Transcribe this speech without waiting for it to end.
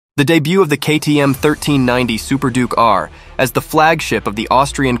The debut of the KTM 1390 Super Duke R as the flagship of the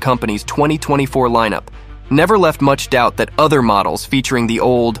Austrian company's 2024 lineup never left much doubt that other models featuring the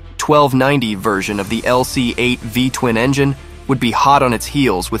old 1290 version of the LC8 V-twin engine would be hot on its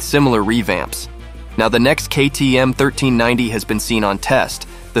heels with similar revamps. Now the next KTM 1390 has been seen on test,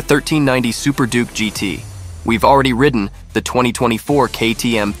 the 1390 Super Duke GT. We've already ridden the 2024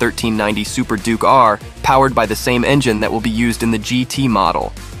 KTM 1390 Super Duke R, powered by the same engine that will be used in the GT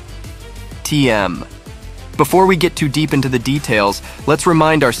model. TM. Before we get too deep into the details, let's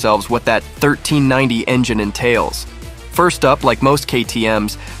remind ourselves what that 1390 engine entails. First up, like most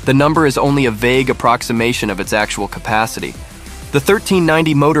KTMs, the number is only a vague approximation of its actual capacity. The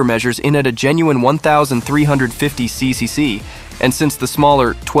 1390 motor measures in at a genuine 1,350 cc, and since the smaller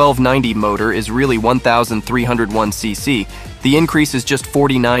 1290 motor is really 1,301 cc, the increase is just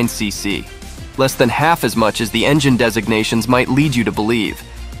 49 cc. Less than half as much as the engine designations might lead you to believe.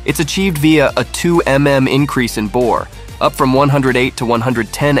 It's achieved via a 2 mm increase in bore, up from 108 to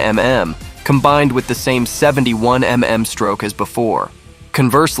 110 mm, combined with the same 71 mm stroke as before.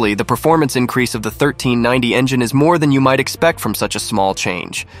 Conversely, the performance increase of the 1390 engine is more than you might expect from such a small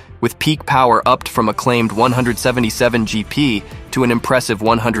change, with peak power upped from a claimed 177 GP to an impressive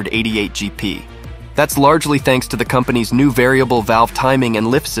 188 GP. That's largely thanks to the company's new variable valve timing and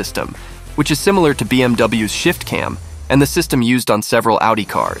lift system, which is similar to BMW's shift cam and the system used on several Audi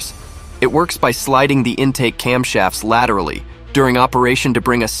cars. It works by sliding the intake camshafts laterally during operation to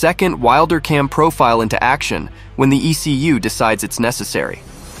bring a second, wilder cam profile into action when the ECU decides it's necessary.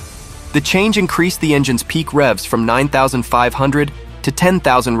 The change increased the engine's peak revs from 9,500 to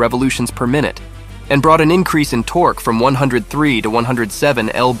 10,000 revolutions per minute and brought an increase in torque from 103 to 107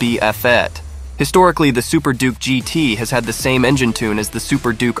 lb-ft. Historically, the Super Duke GT has had the same engine tune as the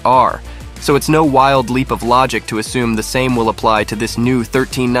Super Duke R, so it's no wild leap of logic to assume the same will apply to this new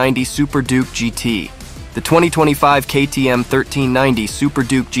 1390 Super Duke GT. The 2025 KTM 1390 Super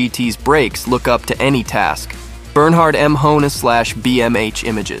Duke GT's brakes look up to any task. Bernhard M. Hone/BMH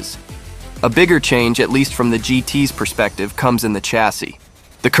images. A bigger change, at least from the GT's perspective, comes in the chassis.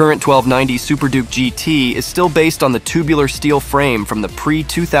 The current 1290 Super Duke GT is still based on the tubular steel frame from the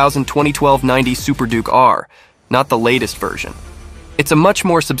pre-2000 1290 Super Duke R, not the latest version. It's a much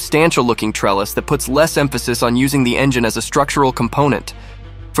more substantial-looking trellis that puts less emphasis on using the engine as a structural component.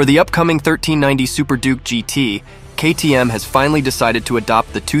 For the upcoming 1390 Super Duke GT, KTM has finally decided to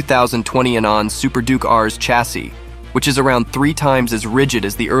adopt the 2020 and on Super Duke R's chassis, which is around 3 times as rigid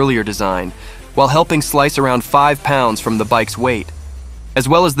as the earlier design, while helping slice around 5 pounds from the bike's weight. As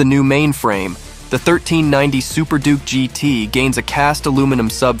well as the new mainframe, the 1390 Super Duke GT gains a cast aluminum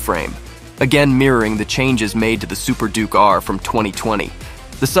subframe, again mirroring the changes made to the Super Duke R from 2020.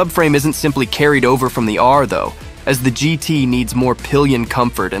 The subframe isn't simply carried over from the R though, as the GT needs more pillion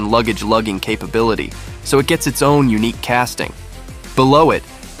comfort and luggage lugging capability, so it gets its own unique casting. Below it,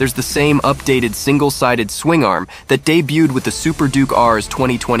 there's the same updated single-sided swing arm that debuted with the Super Duke R's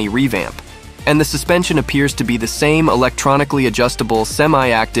 2020 revamp, and the suspension appears to be the same electronically adjustable,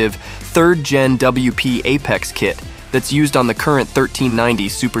 semi-active 3rd Gen WP Apex kit that's used on the current 1390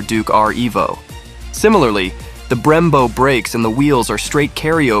 Super Duke R Evo. Similarly, the Brembo brakes and the wheels are straight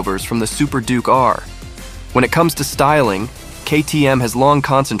carryovers from the Super Duke R. When it comes to styling, KTM has long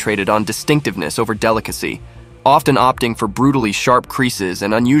concentrated on distinctiveness over delicacy, often opting for brutally sharp creases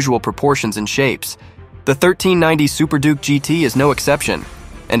and unusual proportions and shapes. The 1390 Super Duke GT is no exception,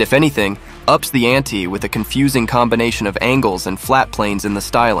 and if anything, ups the ante with a confusing combination of angles and flat planes in the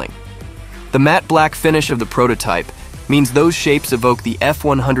styling. The matte black finish of the prototype means those shapes evoke the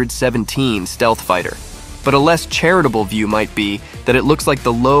F-117 stealth fighter, but a less charitable view might be that it looks like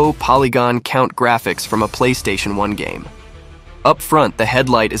the low polygon count graphics from a PlayStation 1 game. Up front, the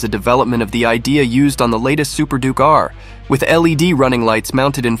headlight is a development of the idea used on the latest Super Duke R, with LED running lights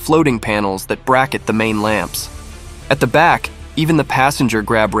mounted in floating panels that bracket the main lamps. At the back, even the passenger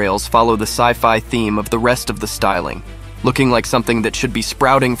grab rails follow the sci-fi theme of the rest of the styling, looking like something that should be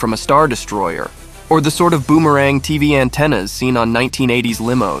sprouting from a Star Destroyer, or the sort of boomerang TV antennas seen on 1980s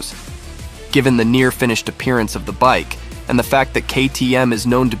limos. Given the near-finished appearance of the bike, and the fact that KTM is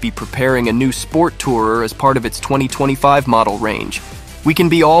known to be preparing a new sport tourer as part of its 2025 model range, we can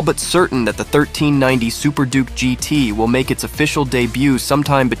be all but certain that the 1390 Super Duke GT will make its official debut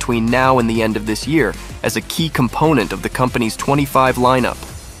sometime between now and the end of this year as a key component of the company's 25 lineup.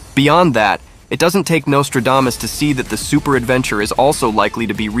 Beyond that, it doesn't take Nostradamus to see that the Super Adventure is also likely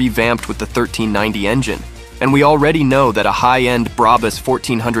to be revamped with the 1390 engine, and we already know that a high-end Brabus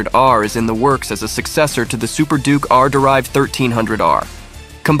 1400R is in the works as a successor to the Super Duke R-derived 1300R.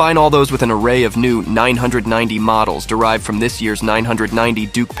 Combine all those with an array of new 990 models derived from this year's 990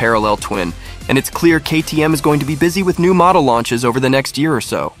 Duke Parallel Twin, and it's clear KTM is going to be busy with new model launches over the next year or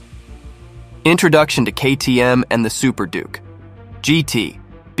so. Introduction to KTM and the Super Duke. GT.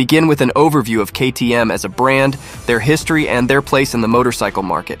 Begin with an overview of KTM as a brand, their history, and their place in the motorcycle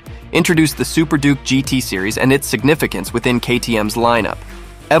market. Introduce the Super Duke GT series and its significance within KTM's lineup.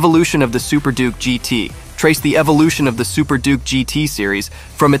 Evolution of the Super Duke GT. Trace the evolution of the Super Duke GT series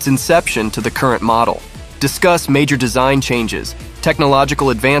from its inception to the current model. Discuss major design changes, technological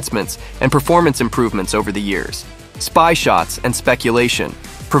advancements, and performance improvements over the years. Spy shots and speculation.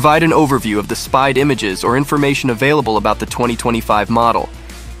 Provide an overview of the spied images or information available about the 2025 model.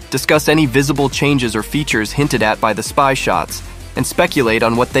 Discuss any visible changes or features hinted at by the spy shots, and speculate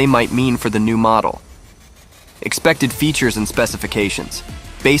on what they might mean for the new model. Expected features and specifications.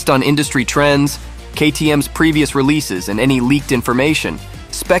 Based on industry trends, KTM's previous releases, and any leaked information,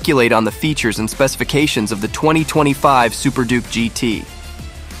 speculate on the features and specifications of the 2025 Super Duke GT.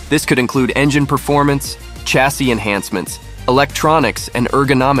 This could include engine performance, chassis enhancements, electronics, and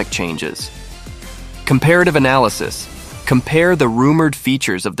ergonomic changes. Comparative analysis. Compare the rumored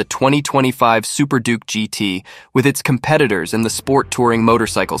features of the 2025 Super Duke GT with its competitors in the sport touring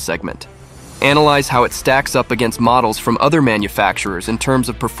motorcycle segment. Analyze how it stacks up against models from other manufacturers in terms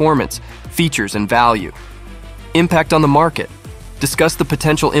of performance, features, and value. Impact on the market. Discuss the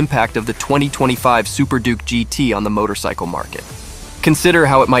potential impact of the 2025 Super Duke GT on the motorcycle market. Consider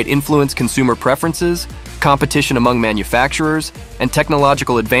how it might influence consumer preferences, competition among manufacturers, and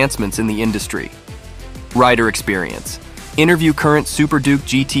technological advancements in the industry. Rider experience. Interview current Super Duke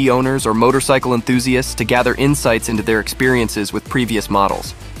GT owners or motorcycle enthusiasts to gather insights into their experiences with previous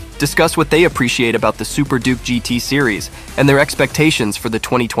models. Discuss what they appreciate about the Super Duke GT series and their expectations for the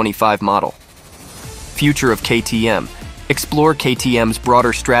 2025 model. Future of KTM. Explore KTM's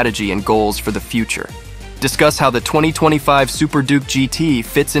broader strategy and goals for the future. Discuss how the 2025 Super Duke GT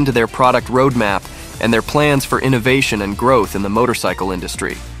fits into their product roadmap and their plans for innovation and growth in the motorcycle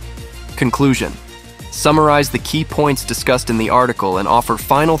industry. Conclusion. Summarize the key points discussed in the article and offer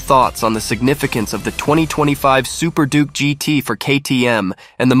final thoughts on the significance of the 2025 Super Duke GT for KTM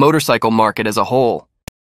and the motorcycle market as a whole.